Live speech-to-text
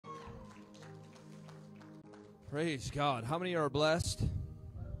Praise God. How many are blessed?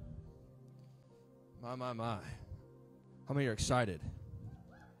 My. How many are excited?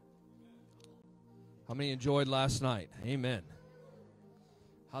 How many enjoyed last night? Amen.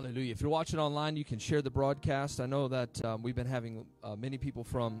 Hallelujah. If you're watching online, you can share the broadcast. I know that we've been having many people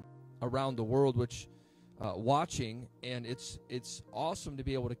from around the world watching, and it's awesome to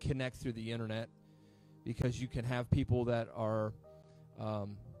be able to connect through the internet because you can have people that are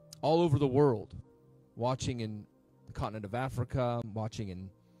all over the world watching in the continent of Africa, watching in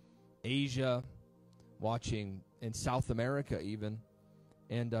Asia, watching in South America even,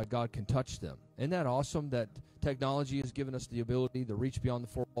 and God can touch them. Isn't that awesome that technology has given us the ability to reach beyond the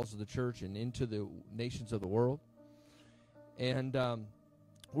four walls of the church and into the nations of the world? And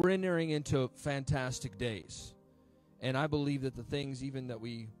we're entering into fantastic days. And I believe that the things even that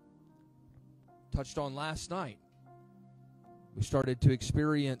we touched on last night, we started to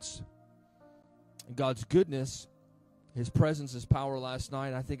experience God's goodness, His presence, His power last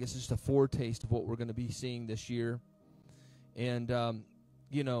night. I think it's just a foretaste of what we're going to be seeing this year. And,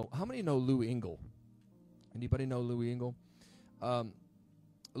 you know, how many know Lou Engle? Anybody know Lou Engle?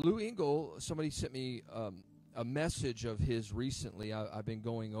 Lou Engle, somebody sent me a message of his recently. I've been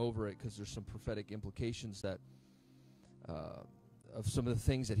going over it because there's some prophetic implications that of some of the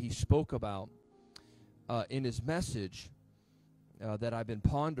things that he spoke about in his message that I've been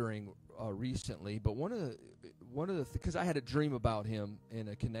pondering recently. But one of the because I had a dream about him in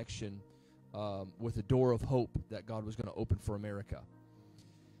a connection with a door of hope that God was going to open for America.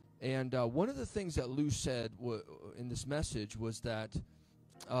 And one of the things that Lou said in this message was that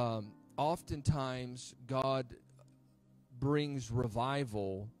oftentimes God brings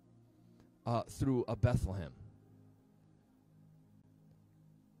revival through a Bethlehem.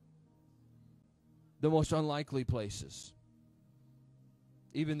 The most unlikely places.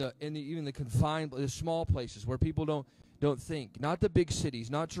 Even the confined, the small places where people don't think. Not the big cities,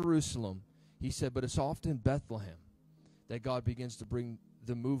 not Jerusalem. He said, but it's often Bethlehem that God begins to bring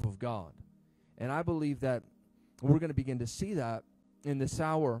the move of God. And I believe that we're going to begin to see that in this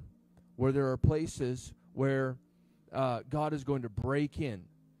hour where there are places where God is going to break in.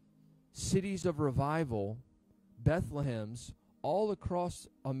 Cities of revival, Bethlehems, all across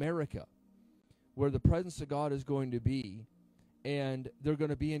America, where the presence of God is going to be. And they're going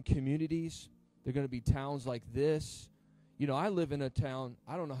to be in communities. They're going to be towns like this. You know, I live in a town,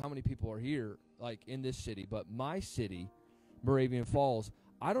 I don't know how many people are here, like in this city, but my city, Moravian Falls,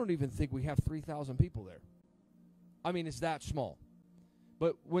 I don't even think we have 3,000 people there. I mean, it's that small.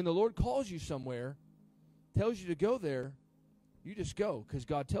 But when the Lord calls you somewhere, tells you to go there, you just go because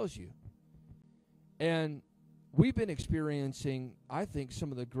God tells you. And we've been experiencing, I think,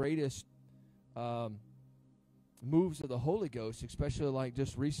 some of the greatest moves of the Holy Ghost, especially like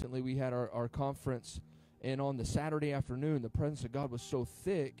just recently we had our conference, and on the Saturday afternoon, the presence of God was so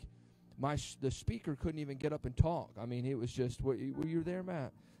thick, the speaker couldn't even get up and talk. I mean, it was just, were you there,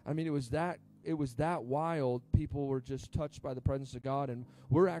 Matt? I mean, it was that wild. People were just touched by the presence of God, and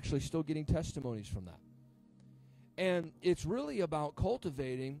we're actually still getting testimonies from that. And it's really about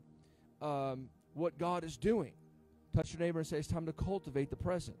cultivating what God is doing. Touch your neighbor and say, it's time to cultivate the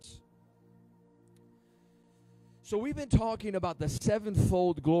presence. So we've been talking about the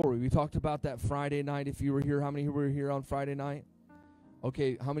sevenfold glory. We talked about that Friday night. If you were here, how many were here on Friday night?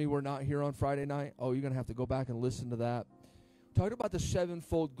 Okay, how many were not here on Friday night? Oh, you're going to have to go back and listen to that. Talked about the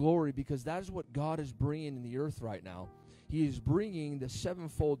sevenfold glory because that is what God is bringing in the earth right now. He is bringing the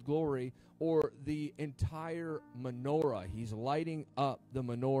sevenfold glory, or the entire menorah. He's lighting up the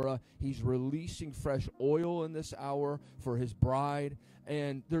menorah. He's releasing fresh oil in this hour for His bride.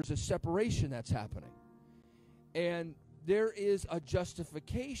 And there's a separation that's happening. And there is a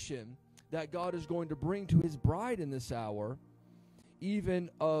justification that God is going to bring to His bride in this hour, even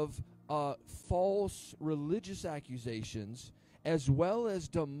of false religious accusations, as well as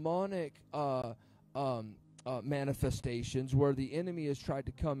demonic manifestations where the enemy has tried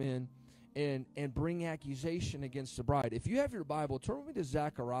to come in and bring accusation against the bride. If you have your Bible, turn with me to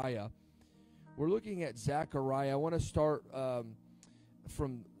Zechariah. We're looking at Zechariah. I want to start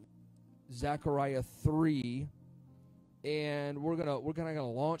from Zechariah 3. And we're gonna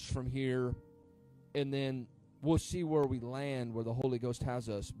launch from here, and then we'll see where we land, where the Holy Ghost has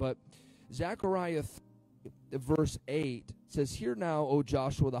us. But Zechariah verse 8 says, "Hear now, O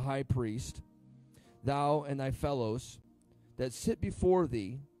Joshua the high priest, thou and thy fellows that sit before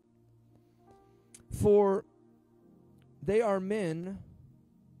thee, for they are men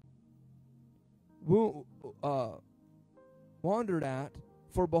who wandered at.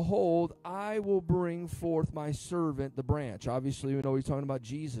 For behold, I will bring forth my servant, the branch." Obviously, we know he's talking about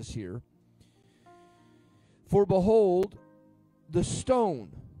Jesus here. For behold, the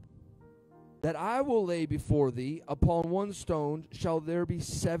stone that I will lay before thee, upon one stone shall there be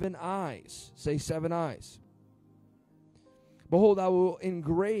 7 eyes. Say 7 eyes. Behold, I will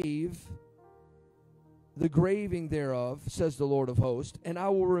engrave the graving thereof, says the Lord of hosts, and I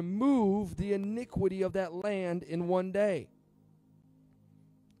will remove the iniquity of that land in one day.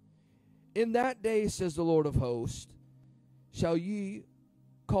 In that day, says the Lord of hosts, shall ye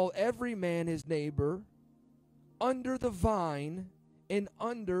call every man his neighbor under the vine and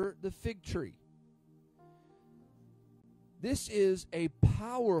under the fig tree. This is a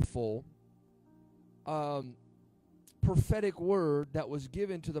powerful prophetic word that was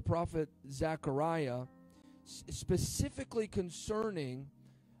given to the prophet Zechariah, specifically concerning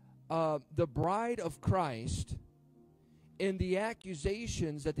the bride of Christ and the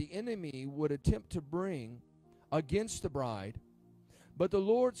accusations that the enemy would attempt to bring against the bride. But the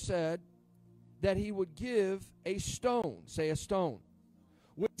Lord said that he would give a stone, say a stone,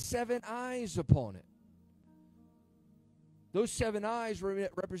 with 7 eyes upon it. Those 7 eyes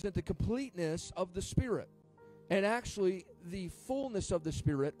represent the completeness of the Spirit, and actually the fullness of the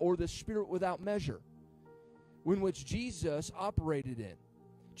Spirit, or the Spirit without measure, in which Jesus operated in.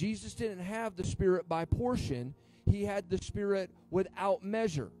 Jesus didn't have the Spirit by portion. He had the Spirit without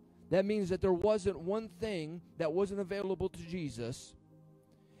measure. That means that there wasn't one thing that wasn't available to Jesus,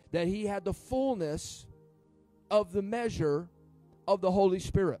 that he had the fullness of the measure of the Holy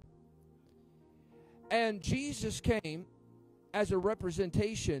Spirit. And Jesus came as a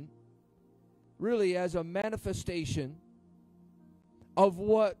representation, really as a manifestation of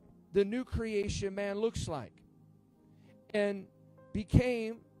what the new creation man looks like, and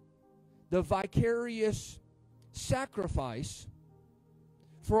became the vicarious sacrifice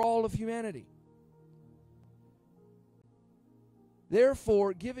for all of humanity.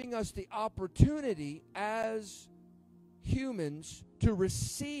 Therefore, giving us the opportunity as humans to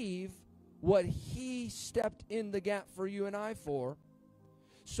receive what he stepped in the gap for you and I for,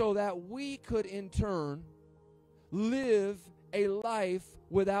 so that we could in turn live a life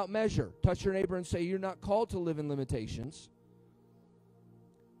without measure. Touch your neighbor and say, you're not called to live in limitations.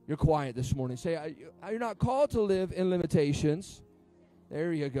 You're quiet this morning. Say, you're not called to live in limitations.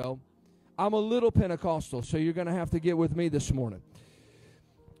 There you go. I'm a little Pentecostal, so you're going to have to get with me this morning.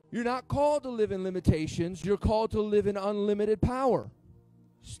 You're not called to live in limitations. You're called to live in unlimited power.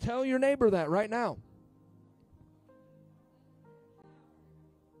 Just tell your neighbor that right now.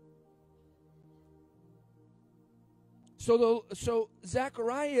 So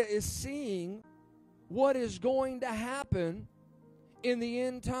Zechariah is seeing what is going to happen in the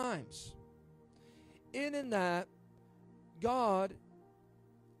end times. In that, God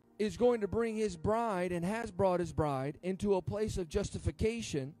is going to bring his bride, and has brought his bride, into a place of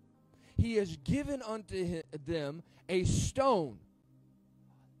justification. He has given unto them a stone.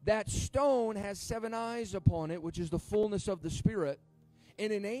 That stone has 7 eyes upon it, which is the fullness of the Spirit.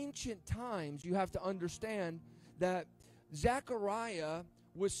 And in ancient times, you have to understand that Zechariah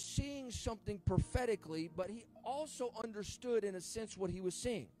was seeing something prophetically, but he also understood in a sense what he was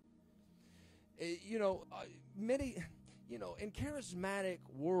seeing. In charismatic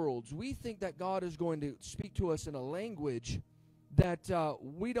worlds, we think that God is going to speak to us in a language that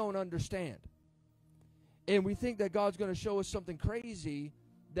we don't understand. And we think that God's going to show us something crazy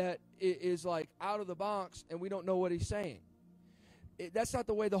that is like out of the box and we don't know what he's saying. That's not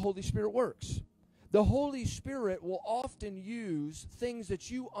the way the Holy Spirit works. The Holy Spirit will often use things that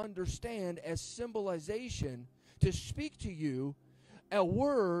you understand as symbolization to speak to you a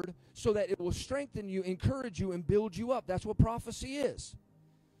word so that it will strengthen you, encourage you, and build you up. That's what prophecy is.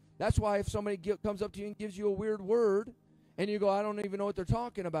 That's why if somebody comes up to you and gives you a weird word and you go, I don't even know what they're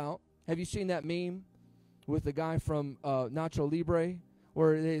talking about. Have you seen that meme with the guy from Nacho Libre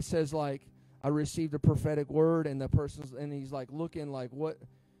where it says, like, I received a prophetic word, and he's like looking like, what,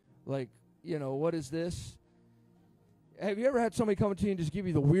 like, what is this? Have you ever had somebody come to you and just give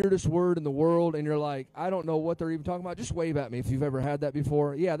you the weirdest word in the world, and you're like, I don't know what they're even talking about? Just wave at me if you've ever had that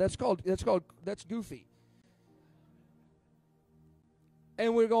before. Yeah, that's goofy.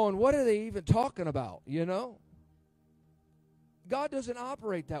 And we're going, what are they even talking about, God doesn't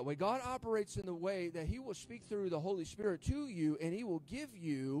operate that way. God operates in the way that he will speak through the Holy Spirit to you, and he will give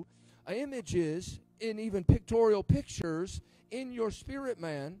you images and even pictorial pictures in your spirit,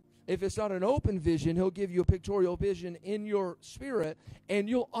 man. If it's not an open vision, he'll give you a pictorial vision in your spirit, and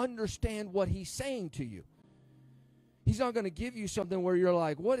you'll understand what he's saying to you. He's not going to give you something where you're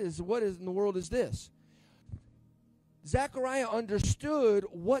like, what is in the world is this? Zechariah understood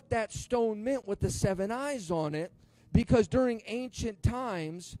what that stone meant with the 7 eyes on it, because during ancient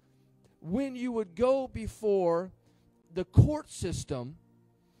times, when you would go before the court system,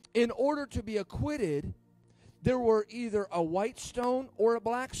 in order to be acquitted, there were either a white stone or a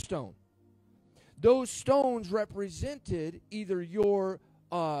black stone. Those stones represented either your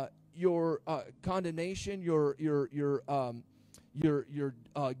condemnation, your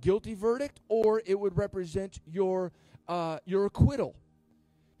guilty verdict, or it would represent your acquittal.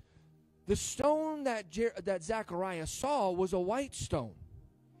 The stone that Zechariah saw was a white stone,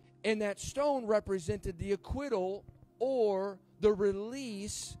 and that stone represented the acquittal or the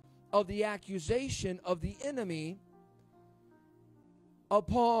release of the accusation of the enemy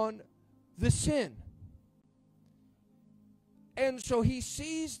upon the sin. And so he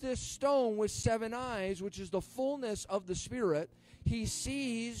sees this stone with 7 eyes, which is the fullness of the Spirit. He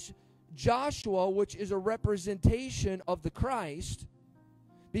sees Joshua, which is a representation of the Christ,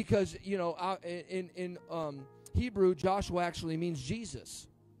 because, you know, in Hebrew, Joshua actually means Jesus.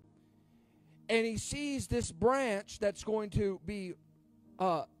 And he sees this branch that's going to be,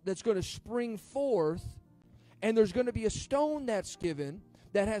 that's going to spring forth, and there's going to be a stone that's given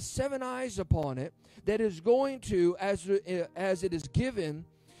that has 7 eyes upon it, that is going to, as it is given,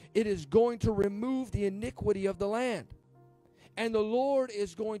 it is going to remove the iniquity of the land. And the Lord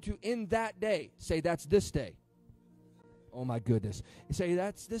is going to, in that day, say, that's this day. Oh my goodness. Say,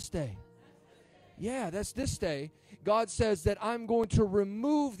 that's this day. Yeah, that's this day. God says that I'm going to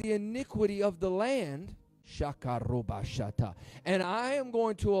remove the iniquity of the land. And I am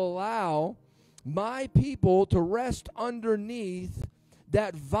going to allow my people to rest underneath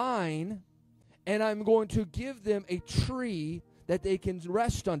that vine, and I'm going to give them a tree that they can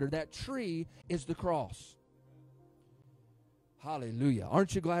rest under. That tree is the cross. Hallelujah.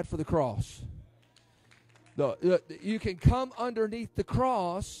 Aren't you glad for the cross? You can come underneath the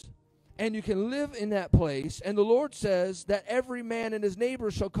cross, and you can live in that place. And the Lord says that every man and his neighbor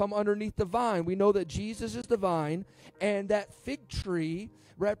shall come underneath the vine. We know that Jesus is the vine, and that fig tree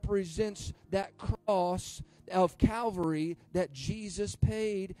represents that cross of Calvary, that Jesus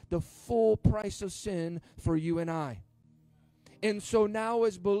paid the full price of sin for you and I. And so now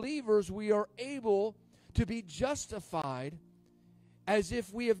as believers, we are able to be justified as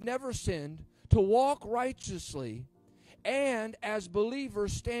if we have never sinned, to walk righteously, and as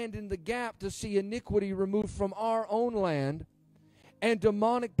believers stand in the gap to see iniquity removed from our own land, and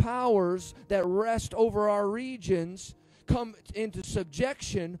demonic powers that rest over our regions come into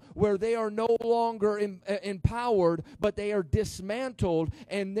subjection, where they are no longer empowered, but they are dismantled,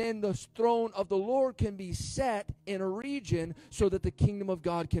 and then the throne of the Lord can be set in a region so that the kingdom of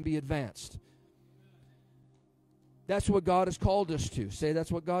God can be advanced. That's what God has called us to. Say,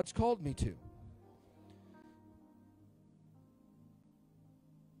 that's what God's called me to.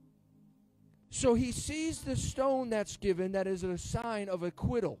 So he sees the stone that's given that is a sign of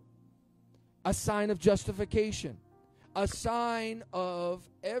acquittal, a sign of justification, a sign of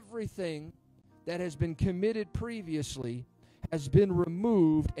everything that has been committed previously has been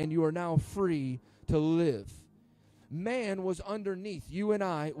removed, and you are now free to live. Man was underneath, you and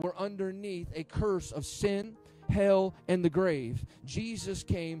I were underneath a curse of sin, hell, and the grave. Jesus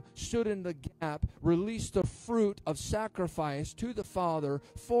came, stood in the gap, released the fruit of sacrifice to the Father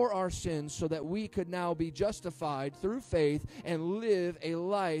for our sins, so that we could now be justified through faith and live a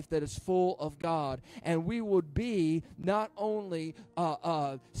life that is full of God. And we would be not only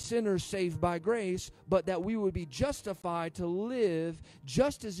sinners saved by grace, but that we would be justified to live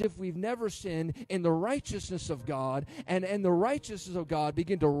just as if we've never sinned in the righteousness of God. And in the righteousness of God,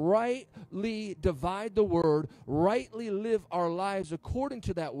 begin to rightly divide the word, rightly live our lives according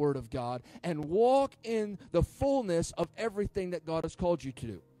to that word of God, and walk in the fullness of everything that God has called you to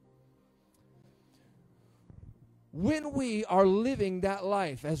do. When we are living that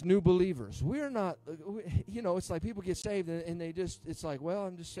life as new believers, we're not, you know, it's like people get saved and they just, it's like, well,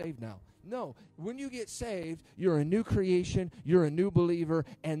 I'm just saved now. No, when you get saved, you're a new creation, you're a new believer,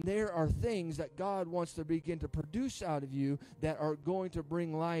 and there are things that God wants to begin to produce out of you that are going to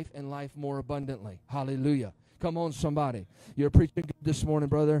bring life and life more abundantly. Hallelujah. Come on, somebody. You're preaching good this morning,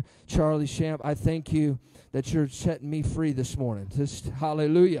 brother Charlie Shamp. I thank you that you're setting me free this morning. Just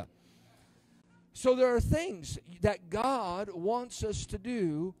hallelujah. So there are things that God wants us to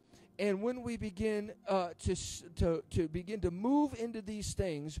do, and when we begin to begin to move into these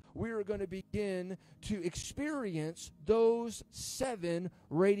things, we are going to begin to experience those 7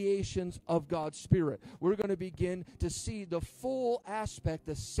 radiations of God's Spirit. We're going to begin to see the full aspect,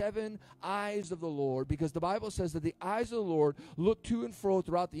 the 7 eyes of the Lord, because the Bible says that the eyes of the Lord look to and fro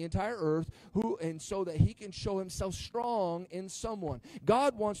throughout the entire earth, and so that he can show himself strong in someone.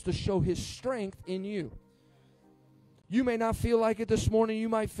 God wants to show his strength in you. You may not feel like it this morning. You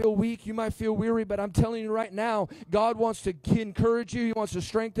might feel weak. You might feel weary. But I'm telling you right now, God wants to encourage you. He wants to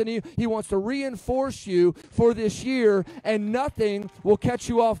strengthen you. He wants to reinforce you for this year. And nothing will catch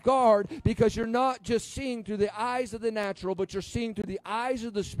you off guard, because you're not just seeing through the eyes of the natural, but you're seeing through the eyes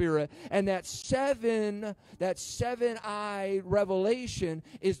of the Spirit. And that seven-eye revelation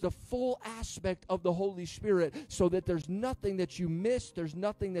is the full aspect of the Holy Spirit, so that there's nothing that you miss. There's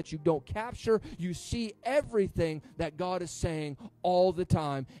nothing that you don't capture. You see everything that God is saying all the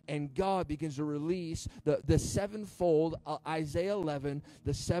time, and God begins to release the sevenfold, Isaiah 11,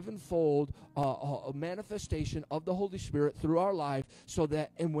 the sevenfold manifestation of the Holy Spirit through our life, so that,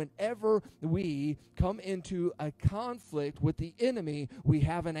 and whenever we come into a conflict with the enemy, we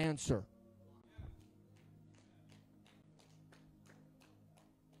have an answer.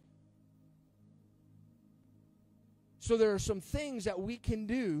 So there are some things that we can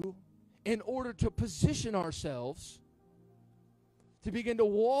do in order to position ourselves to begin to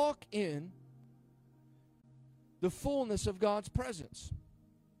walk in the fullness of God's presence.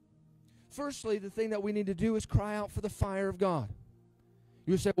 Firstly, the thing that we need to do is cry out for the fire of God.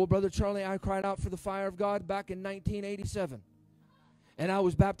 You say, well, Brother Charlie, I cried out for the fire of God back in 1987. And I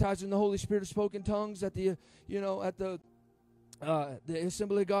was baptized in the Holy Spirit, spoke in tongues at the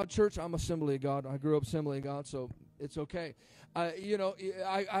Assembly of God church. I'm Assembly of God. I grew up Assembly of God, so it's okay.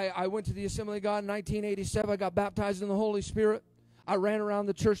 I went to the Assembly of God in 1987. I got baptized in the Holy Spirit. I ran around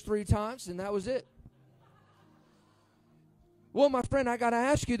the church 3 times, and that was it. Well, my friend, I got to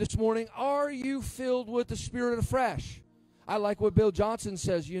ask you this morning, are you filled with the Spirit afresh? I like what Bill Johnson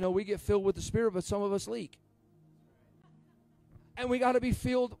says. We get filled with the Spirit, but some of us leak. And we got to be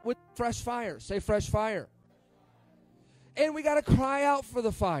filled with fresh fire. Say fresh fire. And we got to cry out for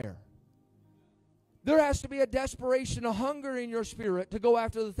the fire. There has to be a desperation, a hunger in your spirit to go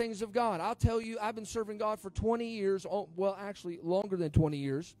after the things of God. I'll tell you, I've been serving God for 20 years. Well, actually, longer than 20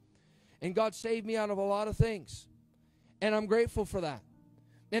 years. And God saved me out of a lot of things. And I'm grateful for that.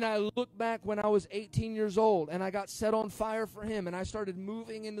 And I look back when I was 18 years old, and I got set on fire for Him, and I started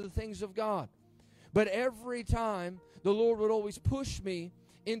moving into the things of God. But every time, the Lord would always push me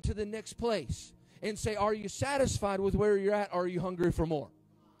into the next place and say, are you satisfied with where you're at, or are you hungry for more?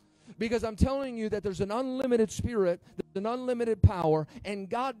 Because I'm telling you that there's an unlimited spirit, there's an unlimited power, and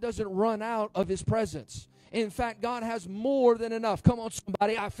God doesn't run out of His presence. In fact, God has more than enough. Come on,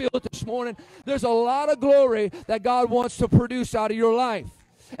 somebody. I feel it this morning. There's a lot of glory that God wants to produce out of your life.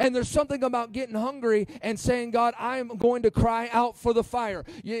 And there's something about getting hungry and saying, God, I'm going to cry out for the fire.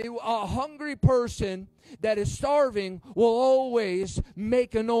 A hungry person that is starving will always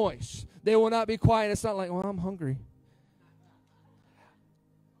make a noise. They will not be quiet. It's not like, well, I'm hungry.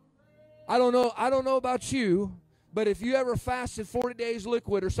 I don't know about you, but if you ever fasted 40 days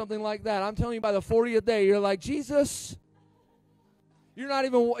liquid or something like that, I'm telling you, by the 40th day, you're like, Jesus, you're not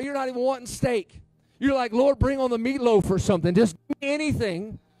even wanting steak. You're like, Lord, bring on the meatloaf or something. Just give me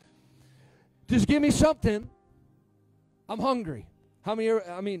anything. Just give me something. I'm hungry. Have you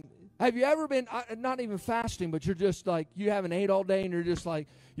ever been, not even fasting, but you're just like, you haven't ate all day, and you're just like,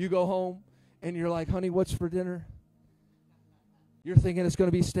 you go home, and you're like, honey, what's for dinner? You're thinking it's going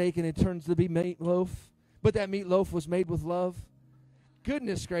to be steak, and it turns to be meatloaf. But that meatloaf was made with love.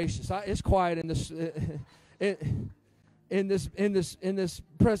 Goodness gracious. It's quiet in this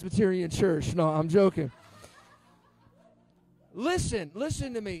Presbyterian church. No, I'm joking. Listen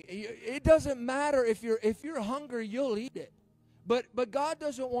to me. It doesn't matter if you're hungry, you'll eat it. But God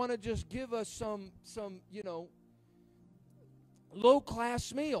doesn't want to just give us some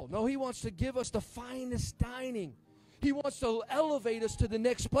low-class meal. No, He wants to give us the finest dining. He wants to elevate us to the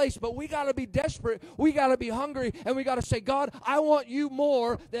next place, but we got to be desperate. We got to be hungry, and we got to say, God, I want you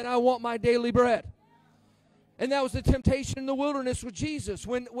more than I want my daily bread. And that was the temptation in the wilderness with Jesus.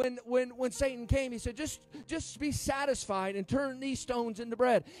 When Satan came, he said, just be satisfied and turn these stones into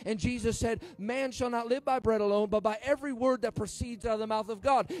bread. And Jesus said, man shall not live by bread alone, but by every word that proceeds out of the mouth of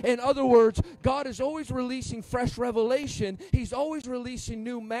God. In other words, God is always releasing fresh revelation. He's always releasing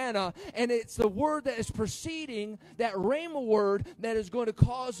new manna. And it's the word that is proceeding, that rhema word, that is going to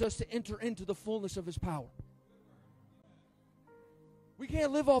cause us to enter into the fullness of His power. We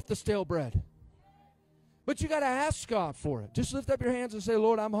can't live off the stale bread. But you got to ask God for it. Just lift up your hands and say,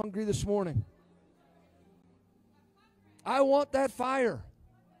 Lord, I'm hungry this morning. I want that fire.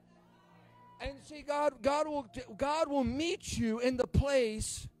 And see, God will meet you in the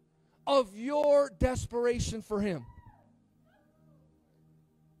place of your desperation for Him.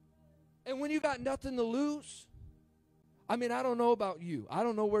 And when you got nothing to lose, I mean, I don't know about you. I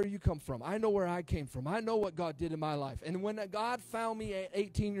don't know where you come from. I know where I came from. I know what God did in my life. And when God found me at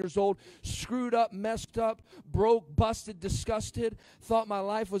 18 years old, screwed up, messed up, broke, busted, disgusted, thought my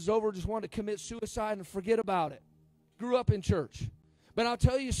life was over, just wanted to commit suicide and forget about it. Grew up in church. But I'll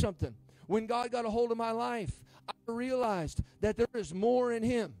tell you something. When God got a hold of my life, I realized that there is more in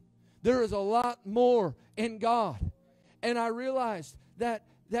Him. There is a lot more in God. And I realized that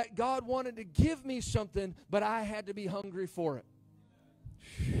God wanted to give me something, but I had to be hungry for it.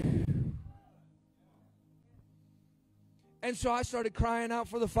 And so I started crying out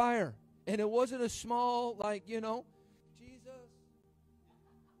for the fire. And it wasn't a small, Jesus,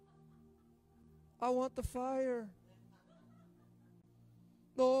 I want the fire.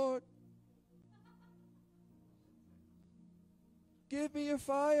 Lord, give me your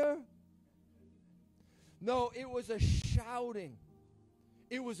fire. No, it was a shouting.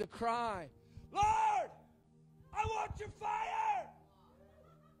 It was a cry. Lord, I want your fire.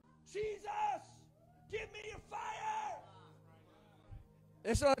 Jesus, give me your fire.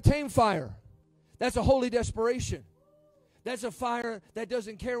 That's not a tame fire. That's a holy desperation. That's a fire that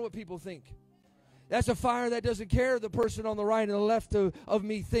doesn't care what people think. That's a fire that doesn't care the person on the right and the left of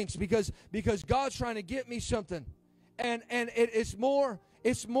me thinks, because God's trying to get me something. And it's more.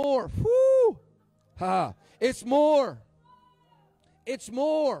 Whoo! Ha. It's more. It's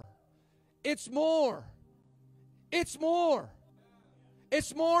more. It's more. It's more.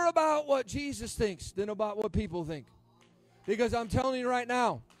 It's more about what Jesus thinks than about what people think. Because I'm telling you right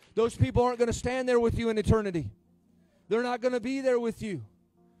now, those people aren't going to stand there with you in eternity. They're not going to be there with you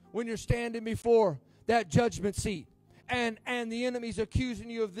when you're standing before that judgment seat. And the enemy's accusing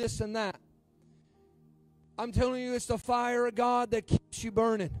you of this and that. I'm telling you, it's the fire of God that keeps you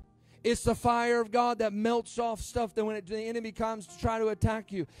burning. It's the fire of God that melts off stuff that when the enemy comes to try to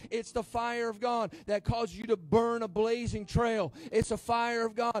attack you. It's the fire of God that causes you to burn a blazing trail. It's the fire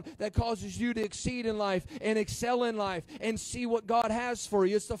of God that causes you to exceed in life and excel in life and see what God has for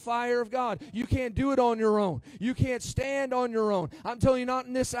you. It's the fire of God. You can't do it on your own. You can't stand on your own. I'm telling you, not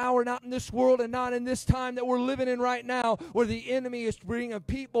in this hour, not in this world, and not in this time that we're living in right now, where the enemy is bringing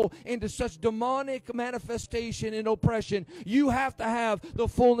people into such demonic manifestation and oppression. You have to have the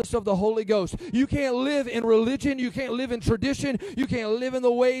fullness of the Holy Ghost. You can't live in religion. You can't live in tradition. You can't live in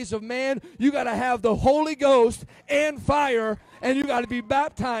the ways of man. You got to have the Holy Ghost and fire, and you got to be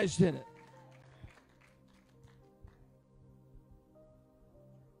baptized in it.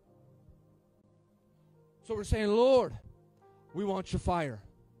 So we're saying, Lord, we want your fire.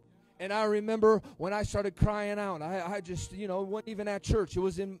 And I remember when I started crying out, I just, wasn't even at church. It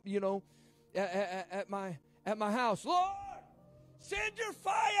was in, at my house. Lord, send your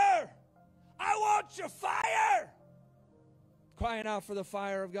fire. I want your fire. Crying out for the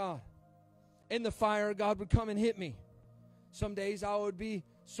fire of God. And the fire of God would come and hit me. Some days I would be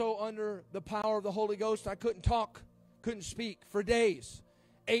so under the power of the Holy Ghost I couldn't talk, couldn't speak for days.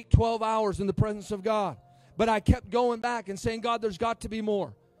 8, 12 hours in the presence of God. But I kept going back and saying, God, there's got to be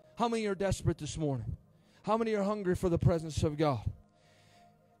more. How many are desperate this morning? How many are hungry for the presence of God?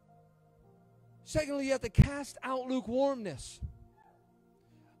 Secondly, you have to cast out lukewarmness.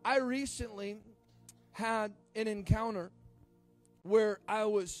 I recently had an encounter where I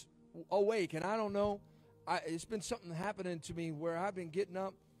was awake, and I don't know, it's been something happening to me where I've been getting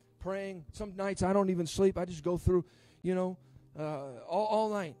up, praying. Some nights I don't even sleep. I just go through, all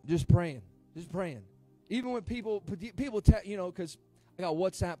night just praying. Even when people, because I got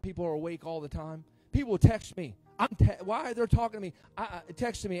WhatsApp, people are awake all the time. People text me. Why they're talking to me,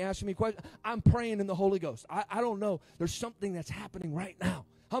 texting me, asking me questions. I'm praying in the Holy Ghost. I don't know. There's something that's happening right now.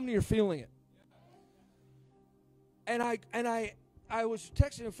 How many are feeling it? And I was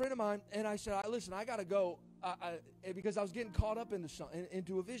texting a friend of mine, and I said, listen, I got to go because I was getting caught up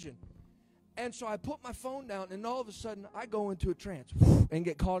into a vision. And so I put my phone down, and all of a sudden, I go into a trance and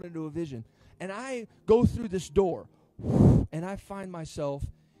get caught into a vision. And I go through this door, and I find myself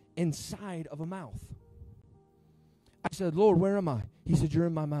inside of a mouth. I said, Lord, where am I? He said, you're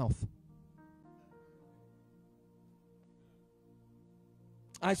in my mouth.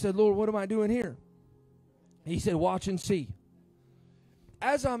 I said, Lord, what am I doing here? He said, watch and see.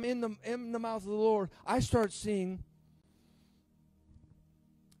 As I'm in the mouth of the Lord, I start seeing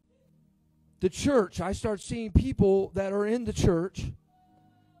the church. I start seeing people that are in the church.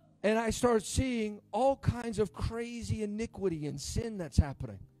 And I start seeing all kinds of crazy iniquity and sin that's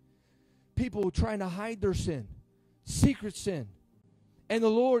happening. People trying to hide their sin. Secret sin. And the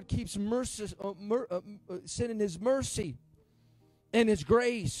Lord keeps sending His mercy and His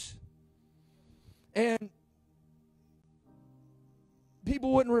grace. And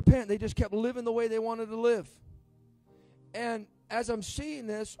people wouldn't repent. They just kept living the way they wanted to live. And as I'm seeing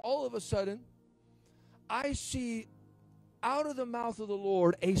this, all of a sudden, I see out of the mouth of the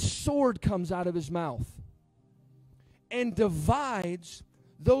Lord, a sword comes out of his mouth and divides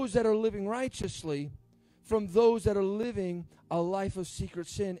those that are living righteously from those that are living a life of secret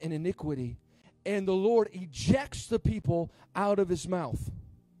sin and iniquity. And the Lord ejects the people out of his mouth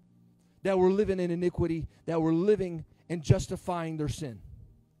that were living in iniquity, that were living and justifying their sin.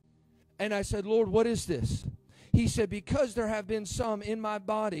 And I said, Lord, what is this? He said, because there have been some in my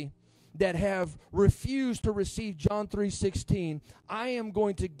body that have refused to receive John 3:16, I am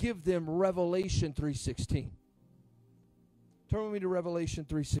going to give them Revelation 3:16. Turn with me to Revelation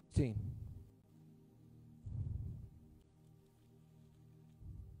 3:16.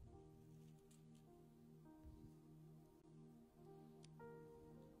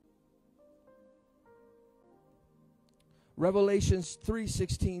 Revelation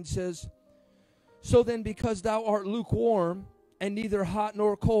 3:16 says, so then because thou art lukewarm and neither hot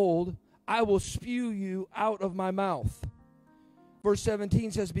nor cold, I will spew you out of my mouth. Verse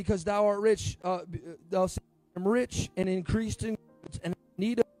 17 says, because thou art rich, thou sayest, I am rich and increased in goods, and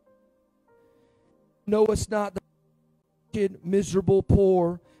need of knowest not the wretched, miserable,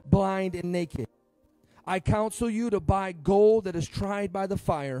 poor, blind, and naked. I counsel you to buy gold that is tried by the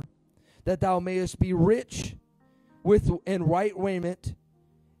fire, that thou mayest be rich with in right raiment,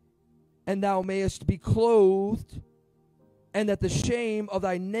 and thou mayest be clothed, and that the shame of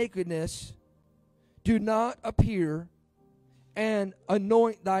thy nakedness do not appear, and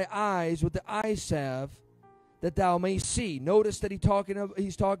anoint thy eyes with the eye salve, that thou may see. Notice that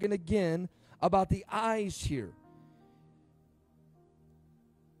he's talking again about the eyes here.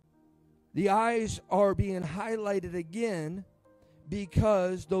 The eyes are being highlighted again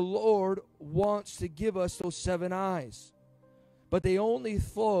because the Lord wants to give us those 7 eyes. But they only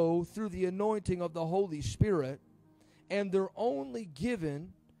flow through the anointing of the Holy Spirit, and they're only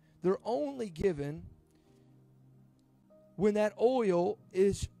given when that oil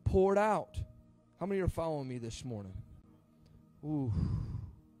is poured out. How many are following me this morning? Ooh.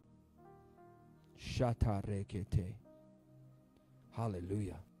 Shatarekete.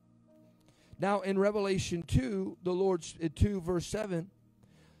 Hallelujah. Now in Revelation 2, the Lord's 2 verse 7,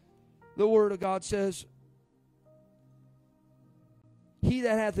 the Word of God says, he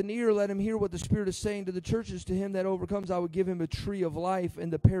that hath an ear, let him hear what the Spirit is saying to the churches. To him that overcomes, I will give him a tree of life in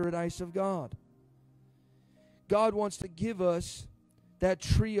the paradise of God. God wants to give us that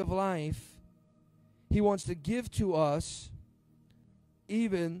tree of life. He wants to give to us,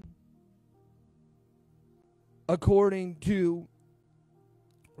 even according to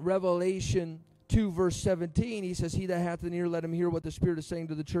Revelation 2 verse 17. He says, he that hath an ear, let him hear what the Spirit is saying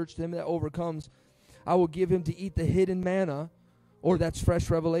to the church. To him that overcomes, I will give him to eat the hidden manna, or that's fresh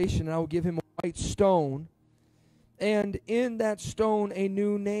revelation, and I will give him a white stone, and in that stone a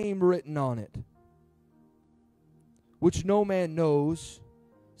new name written on it, which no man knows,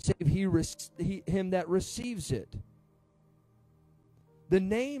 save him that receives it. The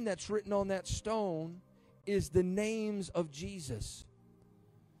name that's written on that stone is the names of Jesus.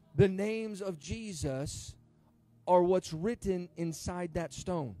 The names of Jesus are what's written inside that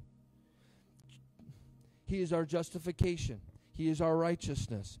stone. He is our justification. He is our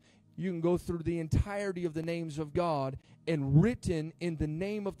righteousness. You can go through the entirety of the names of God, and written in the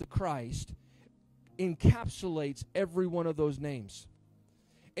name of the Christ encapsulates every one of those names.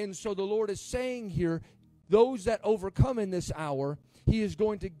 And so the Lord is saying here, those that overcome in this hour, he is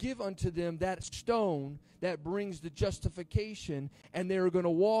going to give unto them that stone that brings the justification, and they're going to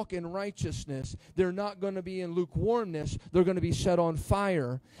walk in righteousness. They're not going to be in lukewarmness. They're going to be set on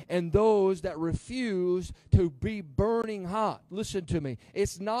fire. And those that refuse to be burning hot, listen to me,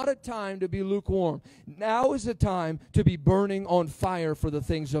 it's not a time to be lukewarm. Now is the time to be burning on fire for the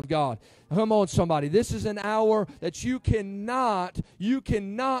things of God. Come on, somebody. This is an hour that you cannot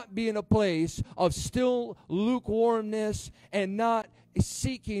be in a place of still lukewarmness and not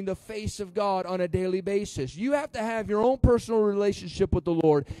seeking the face of God on a daily basis. You have to have your own personal relationship with the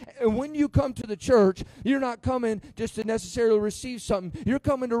Lord. And when you come to the church, you're not coming just to necessarily receive something. You're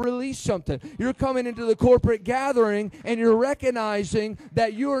coming to release something. You're coming into the corporate gathering, and you're recognizing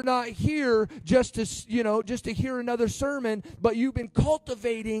that you're not here just to hear another sermon, but you've been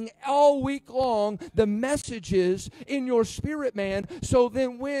cultivating all week long the messages in your spirit, man. So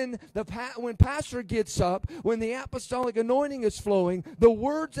then when pastor gets up, when the apostolic anointing is flowing, the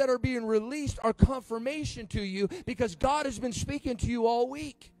words that are being released are confirmation to you, because God has been speaking to you all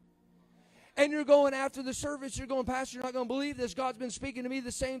week. And you're going after the service, you're going, Pastor, you're not going to believe this. God's been speaking to me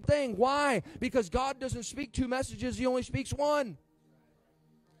the same thing. Why? Because God doesn't speak 2 messages, he only speaks 1.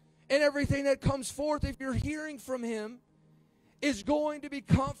 And everything that comes forth, if you're hearing from him, is going to be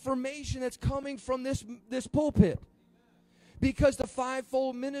confirmation that's coming from this pulpit. Because the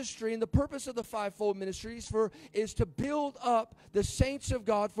fivefold ministry, and the purpose of the fivefold ministry is to build up the saints of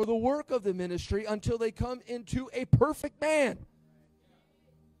God for the work of the ministry until they come into a perfect man.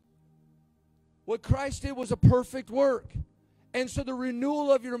 What Christ did was a perfect work. And so the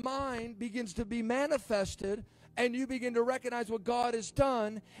renewal of your mind begins to be manifested, and you begin to recognize what God has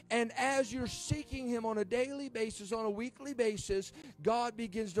done. And as you're seeking Him on a daily basis, on a weekly basis, God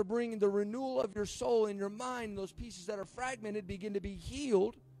begins to bring the renewal of your soul and your mind. Those pieces that are fragmented begin to be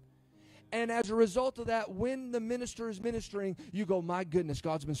healed. And as a result of that, when the minister is ministering, you go, my goodness,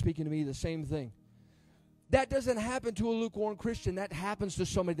 God's been speaking to me the same thing. That doesn't happen to a lukewarm Christian. That happens to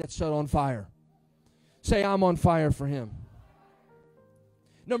somebody that's set on fire. Say, I'm on fire for Him.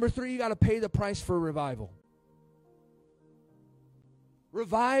 Number 3, you got to pay the price for revival.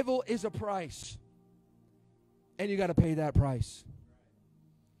 Revival is a price, and you got to pay that price.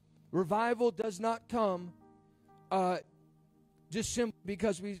 Revival does not come just simply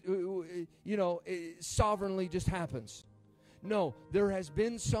because it sovereignly just happens. No, there has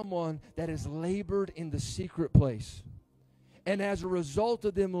been someone that has labored in the secret place. And as a result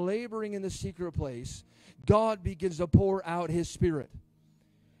of them laboring in the secret place, God begins to pour out His Spirit.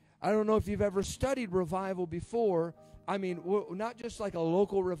 I don't know if you've ever studied revival before. I mean, not just like a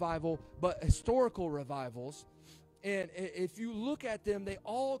local revival, but historical revivals. And if you look at them, they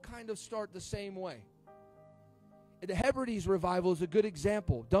all kind of start the same way. The Hebrides revival is a good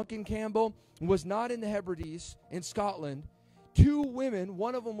example. Duncan Campbell was not in the Hebrides in Scotland. 2 women,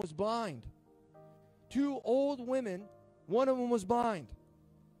 one of them was blind. 2 old women, one of them was blind.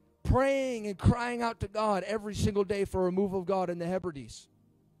 Praying and crying out to God every single day for a move of God in the Hebrides.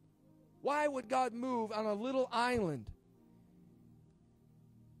 Why would God move on a little island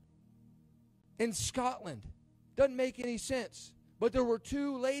in Scotland? Doesn't make any sense. But there were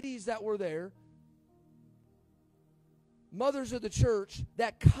 2 ladies that were there, mothers of the church,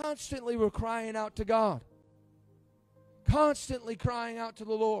 that constantly were crying out to God. Constantly crying out to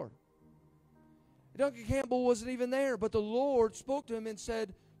the Lord. Duncan Campbell wasn't even there, but the Lord spoke to him and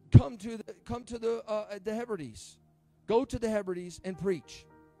said, come to the Hebrides. Go to the Hebrides and preach.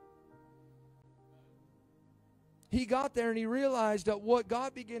 He got there and he realized that what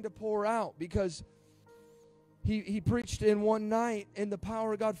God began to pour out, because he preached in one night and the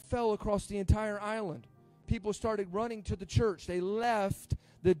power of God fell across the entire island. People started running to the church. They left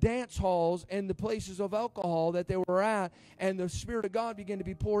the dance halls and the places of alcohol that they were at, and the Spirit of God began to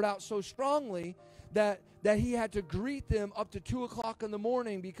be poured out so strongly that he had to greet them up to 2 o'clock in the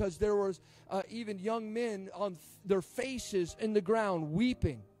morning, because there was even young men on their faces in the ground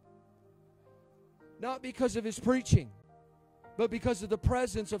weeping. Not because of his preaching, but because of the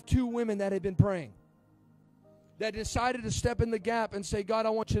presence of 2 women that had been praying. That decided to step in the gap and say, God, I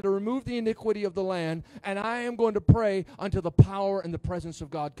want you to remove the iniquity of the land, and I am going to pray until the power and the presence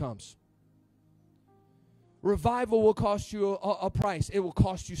of God comes. Revival will cost you a price. It will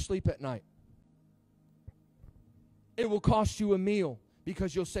cost you sleep at night. It will cost you a meal,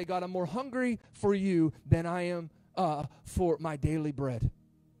 because you'll say, God, I'm more hungry for you than I am for my daily bread.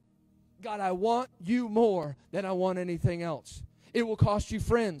 God, I want you more than I want anything else. It will cost you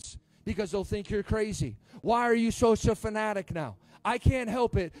friends, because they'll think you're crazy. Why are you such a fanatic now? I can't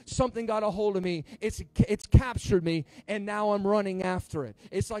help it. Something got a hold of me. It's captured me, and now I'm running after it.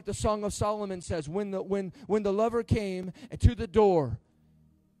 It's like the Song of Solomon says, when the lover came to the door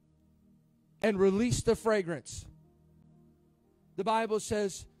and released the fragrance, the Bible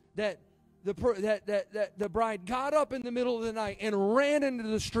says that the bride got up in the middle of the night and ran into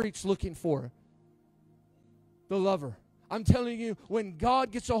the streets looking for the lover. I'm telling you, when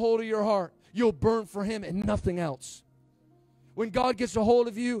God gets a hold of your heart, you'll burn for Him and nothing else. When God gets a hold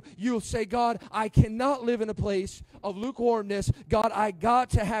of you, you'll say, God, I cannot live in a place of lukewarmness. God, I got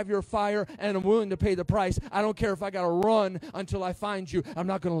to have your fire, and I'm willing to pay the price. I don't care if I got to run until I find you. I'm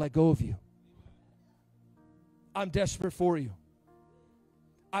not going to let go of you. I'm desperate for you.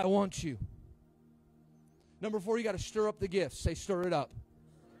 I want you. Number 4, you got to stir up the gifts. Say, stir it up.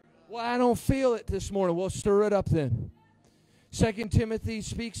 Well, I don't feel it this morning. Well, stir it up then. 2 Timothy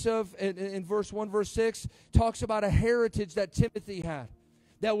speaks of, in verse 1, verse 6, talks about a heritage that Timothy had.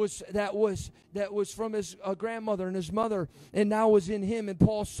 That was from his grandmother and his mother, and now was in him. And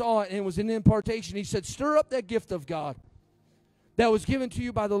Paul saw it, and it was an impartation. He said, stir up that gift of God that was given to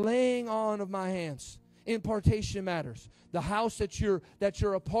you by the laying on of my hands. Impartation matters. The house that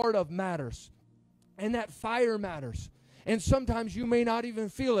you're a part of matters. And that fire matters. And sometimes you may not even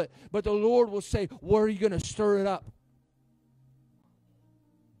feel it, but the Lord will say, where are you going to stir it up?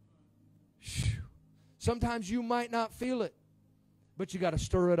 Sometimes you might not feel it, But you got to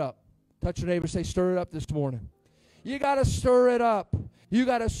stir it up. Touch your neighbor, say, stir it up this morning. You got to stir it up. You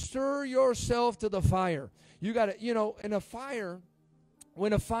got to stir yourself to the fire. You got to, in a fire,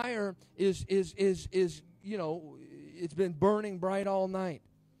 when a fire is, it's been burning bright all night.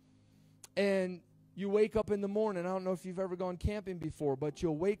 And you wake up in the morning. I don't know if you've ever gone camping before, but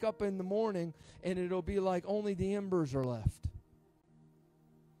you'll wake up in the morning and it'll be like only the embers are left.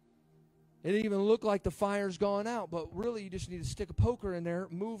 It even look like the fire's gone out, but really you just need to stick a poker in there,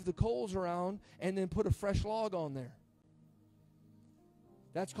 move the coals around, and then put a fresh log on there.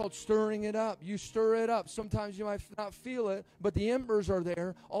 That's called stirring it up. You stir it up. Sometimes you might not feel it, but the embers are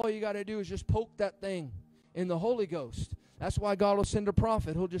there. All you got to do is just poke that thing in the Holy Ghost. That's why God will send a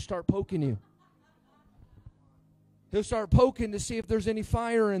prophet. He'll just start poking you. He'll start poking to see if there's any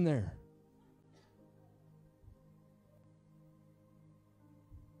fire in there.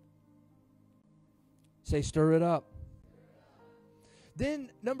 Say, stir it up.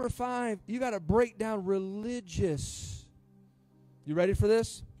 Then, number 5, you got to break down religious. You ready for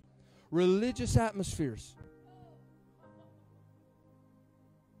this? Religious atmospheres.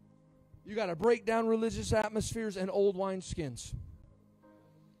 You got to break down religious atmospheres and old wineskins.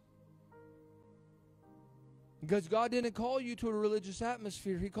 Because God didn't call you to a religious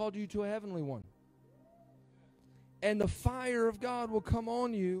atmosphere. He called you to a heavenly one. And the fire of God will come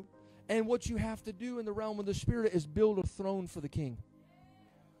on you. And what you have to do in the realm of the Spirit is build a throne for the King.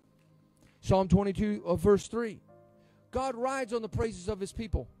 Psalm 22, verse 3. God rides on the praises of His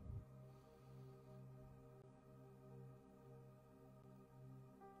people.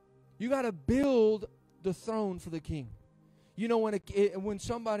 You got to build the throne for the King. You know, when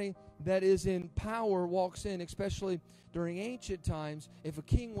somebody that is in power walks in, especially during ancient times, if a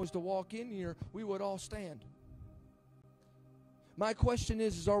king was to walk in here, we would all stand. My question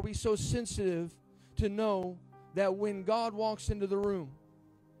is are we so sensitive to know that when God walks into the room,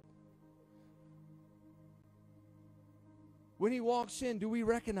 when He walks in, do we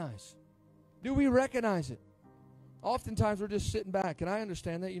recognize? Do we recognize it? Oftentimes we're just sitting back, and I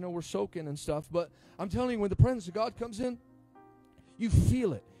understand that, we're soaking and stuff, but I'm telling you, when the presence of God comes in, you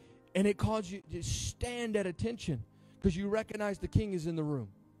feel it, and it causes you to stand at attention because you recognize the King is in the room.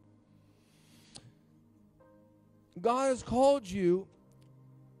 God has called you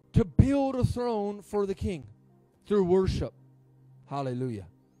to build a throne for the King through worship. Hallelujah.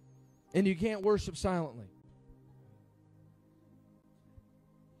 And you can't worship silently.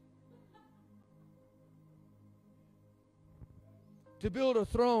 To build a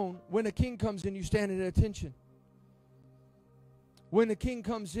throne, when a king comes in, you stand at attention. When the king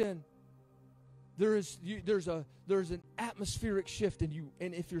comes in, there's an atmospheric shift, and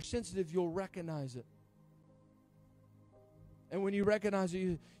if you're sensitive, you'll recognize it. And when you recognize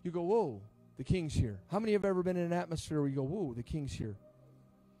it, you go, whoa, the King's here. How many have ever been in an atmosphere where you go, whoa, the King's here?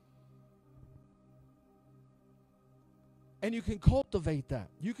 And you can cultivate that.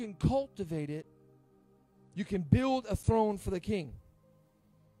 You can cultivate it. You can build a throne for the King.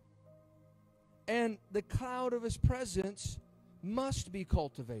 And the cloud of His presence must be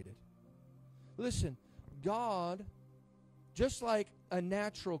cultivated. Listen, God, just like a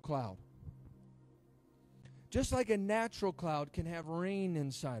natural cloud, can have rain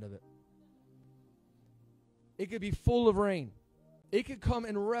inside of it. It could be full of rain. It could come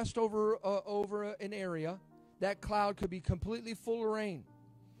and rest over an area. That cloud could be completely full of rain.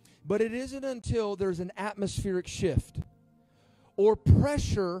 But it isn't until there's an atmospheric shift or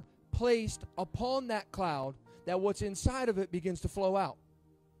pressure placed upon that cloud that what's inside of it begins to flow out.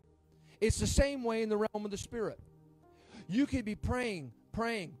 It's the same way in the realm of the Spirit. You could be praying,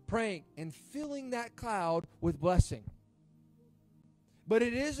 and filling that cloud with blessing. But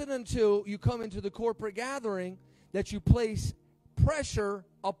it isn't until you come into the corporate gathering that you place pressure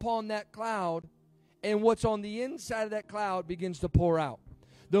upon that cloud, and what's on the inside of that cloud begins to pour out.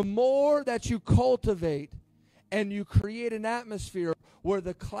 The more that you cultivate and you create an atmosphere where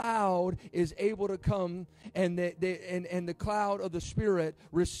the cloud is able to come and the cloud of the Spirit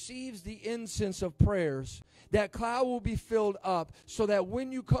receives the incense of prayers, that cloud will be filled up so that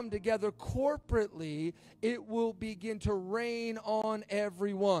when you come together corporately, it will begin to rain on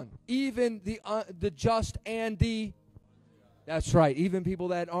everyone, even the just and the... That's right, even people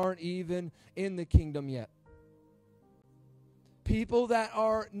that aren't even in the kingdom yet. People that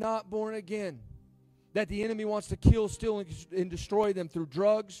are not born again, that the enemy wants to kill, steal, and destroy them through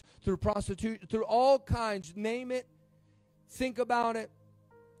drugs, through prostitution, through all kinds, name it, think about it,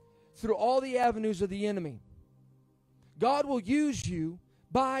 through all the avenues of the enemy. God will use you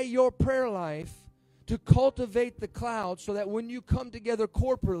by your prayer life to cultivate the cloud so that when you come together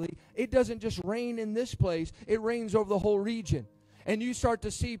corporately, it doesn't just rain in this place, it rains over the whole region. And you start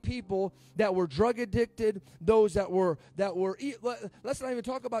to see people that were drug addicted, those that were let's not even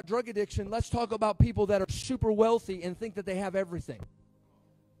talk about drug addiction. Let's talk about people that are super wealthy and think that they have everything.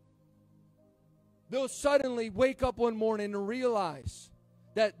 They'll suddenly wake up one morning and realize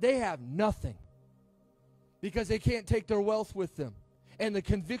that they have nothing because they can't take their wealth with them. And the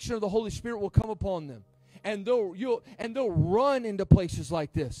conviction of the Holy Spirit will come upon them. And they'll run into places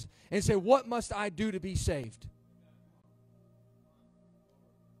like this and say, what must I do to be saved?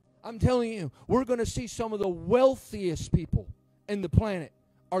 I'm telling you, we're going to see some of the wealthiest people in the planet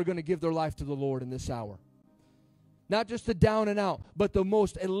are going to give their life to the Lord in this hour. Not just the down and out, but the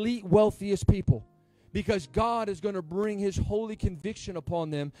most elite, wealthiest people. Because God is going to bring His holy conviction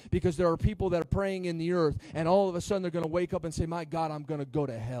upon them, because there are people that are praying in the earth, and all of a sudden they're going to wake up and say, my God, I'm going to go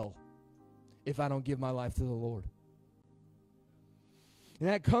to hell if I don't give my life to the Lord. And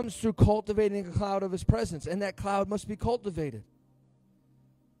that comes through cultivating a cloud of His presence, and that cloud must be cultivated.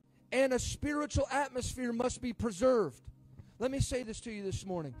 And a spiritual atmosphere must be preserved. Let me say this to you this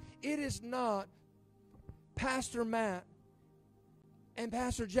morning. It is not Pastor Matt and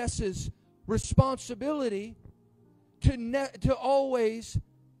Pastor Jess's responsibility to always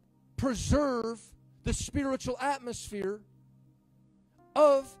preserve the spiritual atmosphere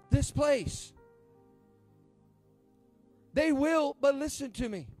of this place. They will, but listen to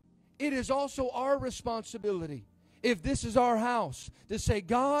me. It is also our responsibility, if this is our house, to say,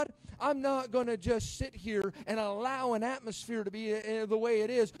 God, I'm not going to just sit here and allow an atmosphere to be the way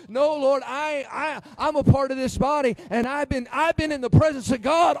it is. No, Lord, I'm a part of this body, and I've been in the presence of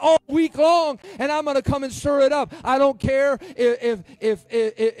God all week long, and I'm going to come and stir it up. I don't care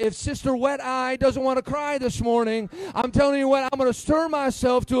if Sister Wet Eye doesn't want to cry this morning. I'm telling you what, I'm going to stir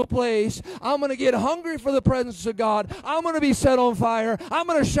myself to a place. I'm going to get hungry for the presence of God. I'm going to be set on fire. I'm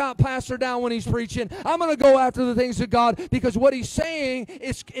going to shout Pastor down when he's preaching. I'm going to go after the things of God, because what he's saying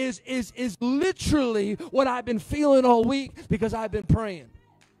is literally what I've been feeling all week, because I've been praying.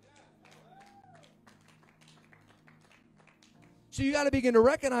 So you got to begin to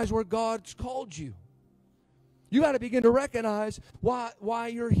recognize where God's called you. You got to begin to recognize why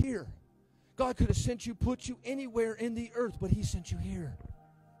you're here. God could have sent you, put you anywhere in the earth, but He sent you here.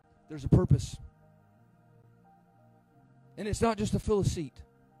 There's a purpose. And it's not just to fill a seat,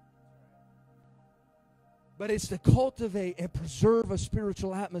 but it's to cultivate and preserve a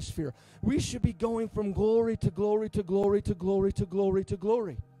spiritual atmosphere. We should be going from glory to glory to glory to glory to glory to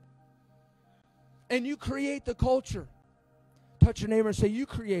glory. And you create the culture. Touch your neighbor and say, you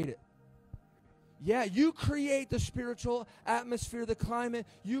create it. Yeah, you create the spiritual atmosphere, the climate.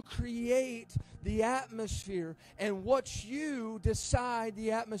 You create the atmosphere. And what you decide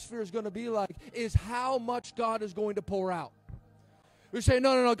the atmosphere is going to be like is how much God is going to pour out. We say,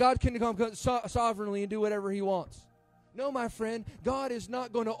 no, God can come sovereignly and do whatever He wants. No, my friend, God is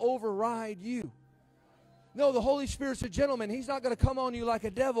not going to override you. No, the Holy Spirit's a gentleman. He's not going to come on you like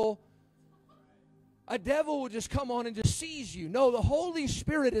a devil. A devil will just come on and just seize you. No, the Holy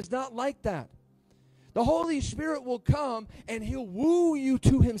Spirit is not like that. The Holy Spirit will come and He'll woo you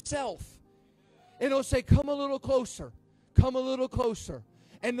to Himself. And He'll say, come a little closer. Come a little closer.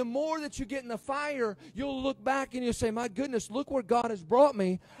 And the more that you get in the fire, you'll look back and you'll say, my goodness, look where God has brought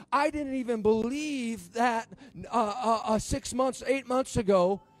me. I didn't even believe that 6 months, 8 months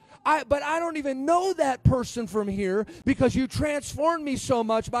ago. But I don't even know that person from here, because you transformed me so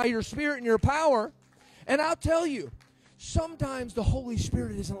much by your Spirit and your power. And I'll tell you, sometimes the Holy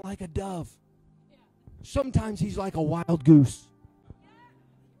Spirit isn't like a dove. Sometimes He's like a wild goose.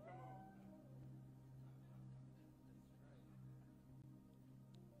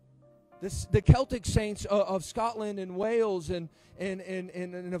 The Celtic saints of Scotland and Wales and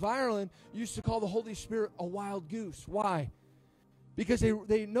of Ireland used to call the Holy Spirit a wild goose. Why? Because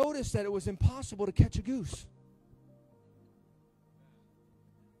they noticed that it was impossible to catch a goose.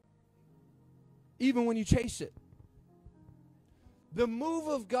 Even when you chase it. The move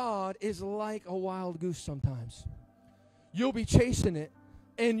of God is like a wild goose sometimes. You'll be chasing it,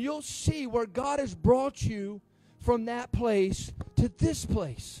 and you'll see where God has brought you from that place to this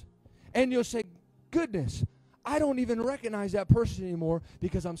place. And you'll say, goodness, I don't even recognize that person anymore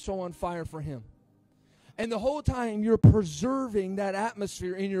because I'm so on fire for Him. And the whole time you're preserving that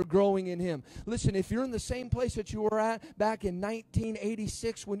atmosphere and you're growing in Him. Listen, if you're in the same place that you were at back in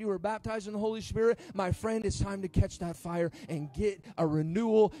 1986 when you were baptized in the Holy Spirit, my friend, it's time to catch that fire and get a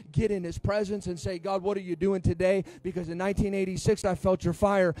renewal, get in His presence and say, God, what are you doing today? Because in 1986 I felt your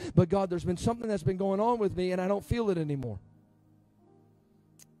fire, but God, there's been something that's been going on with me and I don't feel it anymore.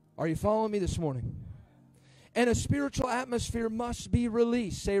 Are you following me this morning? And a spiritual atmosphere must be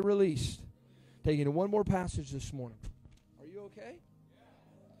released. Say released. Taking one more passage this morning. Are you You okay?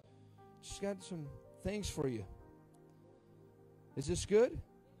 Just got some things for you. Is this good?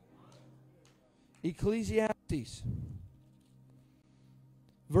 Ecclesiastes,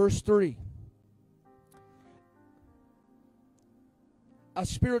 verse 3. A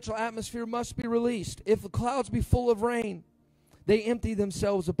spiritual atmosphere must be released. If the clouds be full of rain, they empty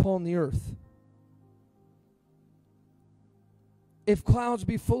themselves upon the earth. If clouds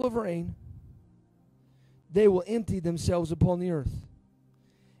be full of rain, they will empty themselves upon the earth.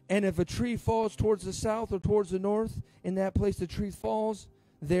 And if a tree falls towards the south or towards the north, in that place the tree falls,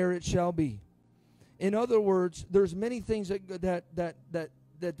 there it shall be. In other words, there's many things that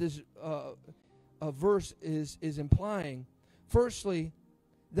this verse is implying. Firstly,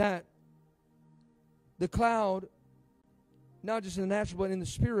 that the cloud, not just in the natural but in the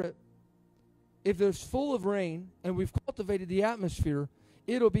spirit, if there's full of rain and we've cultivated the atmosphere,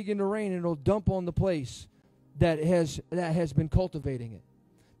 it'll begin to rain and it'll dump on the place that has been cultivating it.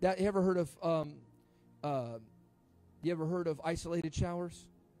 You ever heard of isolated showers?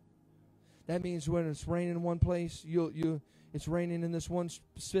 That means when it's raining in one place, it's raining in this one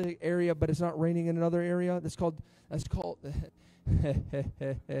specific area, but it's not raining in another area. That's called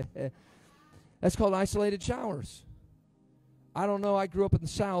isolated showers. I don't know. I grew up in the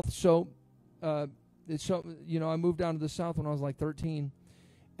South, so I moved down to the South when I was like 13,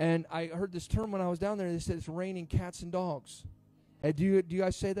 and I heard this term when I was down there. They said it's raining cats and dogs. Do you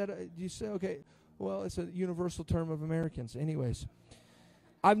guys say that? Do you say, okay, well, it's a universal term of Americans. Anyways,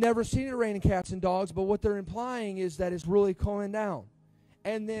 I've never seen it raining cats and dogs, but what they're implying is that it's really calming down.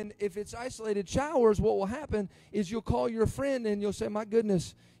 And then if it's isolated showers, what will happen is you'll call your friend and you'll say, my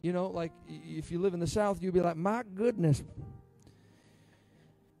goodness, like if you live in the South, you'll be like, my goodness,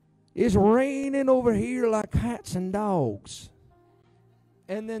 it's raining over here like cats and dogs.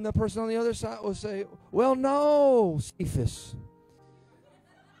 And then the person on the other side will say, well, no, Cephas.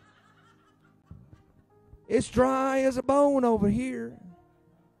 It's dry as a bone over here.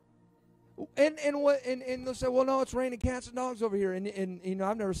 And they'll say, well, no, it's raining cats and dogs over here. And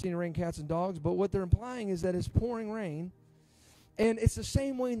I've never seen it rain cats and dogs, but what they're implying is that it's pouring rain. And it's the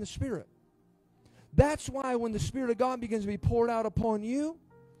same way in the Spirit. That's why when the Spirit of God begins to be poured out upon you,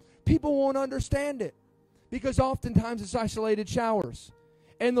 people won't understand it. Because oftentimes it's isolated showers.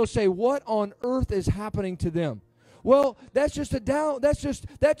 And they'll say, what on earth is happening to them? Well, that just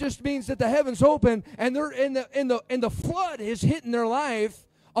means that the heavens open and they're in the flood is hitting their life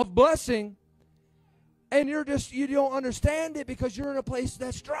of blessing, and you don't understand it because you're in a place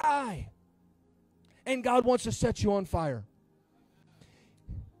that's dry. And God wants to set you on fire.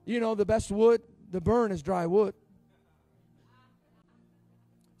 The best wood to burn is dry wood.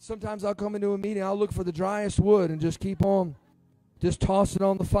 Sometimes I'll come into a meeting, I'll look for the driest wood and just keep on just toss it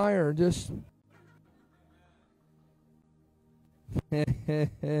on the fire and just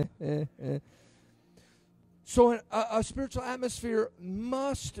So a spiritual atmosphere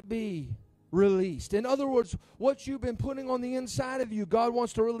must be released. In other words, what you've been putting on the inside of you, God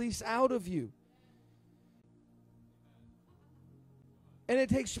wants to release out of you. And it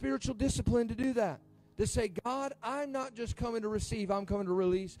takes spiritual discipline to do that. To say, God, I'm not just coming to receive, I'm coming to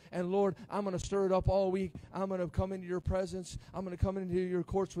release. And Lord, I'm going to stir it up all week. I'm going to come into your presence. I'm going to come into your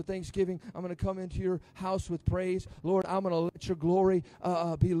courts with thanksgiving. I'm going to come into your house with praise. Lord, I'm going to let your glory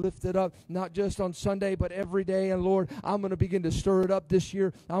be lifted up, not just on Sunday, but every day. And Lord, I'm going to begin to stir it up this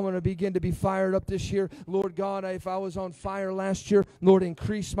year. I'm going to begin to be fired up this year. Lord God, if I was on fire last year, Lord,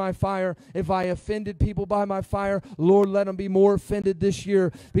 increase my fire. If I offended people by my fire, Lord, let them be more offended this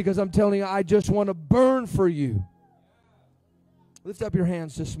year. Because I'm telling you, I just want to burn for you. Lift up your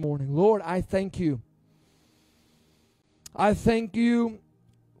hands this morning. Lord, I thank you. I thank you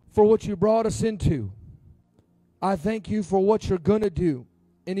for what you brought us into. I thank you for what you're going to do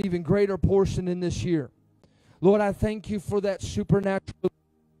in even greater portion in this year. Lord, I thank you for that supernatural,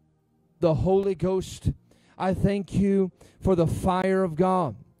 the Holy Ghost. I thank you for the fire of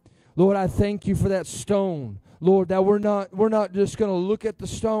God. Lord, I thank you for that stone. Lord, that we're not just going to look at the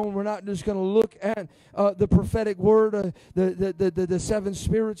stone. We're not just going to look at the prophetic word, the seven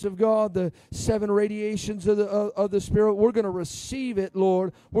spirits of God, the seven radiations of the Spirit. We're going to receive it,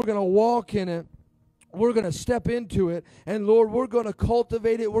 Lord. We're going to walk in it. We're going to step into it, and Lord, we're going to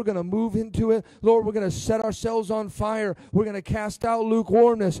cultivate it. We're going to move into it. Lord, we're going to set ourselves on fire. We're going to cast out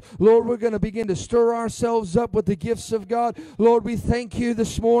lukewarmness. Lord, we're going to begin to stir ourselves up with the gifts of God. Lord, we thank you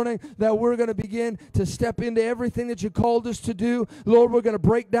this morning that we're going to begin to step into everything that you called us to do. Lord, we're going to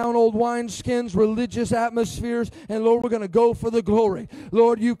break down old wineskins, religious atmospheres, and Lord, we're going to go for the glory.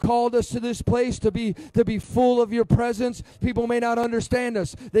 Lord, you called us to this place to be full of your presence. People may not understand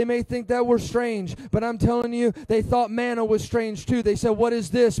us. They may think that we're strange, but But I'm telling you, they thought manna was strange too. They said, what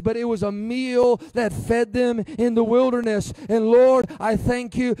is this? But it was a meal that fed them in the wilderness. And Lord, I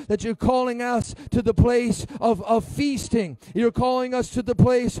thank you that you're calling us to the place of feasting. You're calling us to the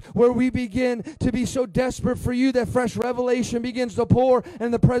place where we begin to be so desperate for you that fresh revelation begins to pour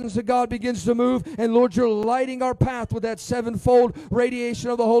and the presence of God begins to move. And Lord, you're lighting our path with that sevenfold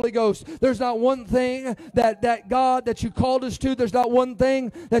radiation of the Holy Ghost. There's not one thing that God, that you called us to. There's not one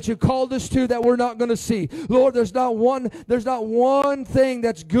thing that you called us to that we're not going to see. Lord, there's not one thing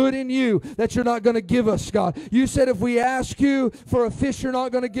that's good in you that you're not going to give us, God. You said if we ask you for a fish, you're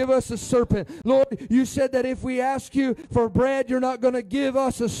not going to give us a serpent. Lord, you said that if we ask you for bread, you're not going to give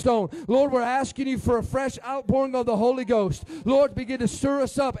us a stone. Lord, we're asking you for a fresh outpouring of the Holy Ghost. Lord, begin to stir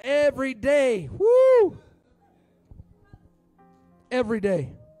us up every day. Woo! Every day.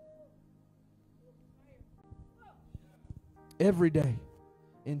 Every day.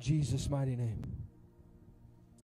 In Jesus' mighty name.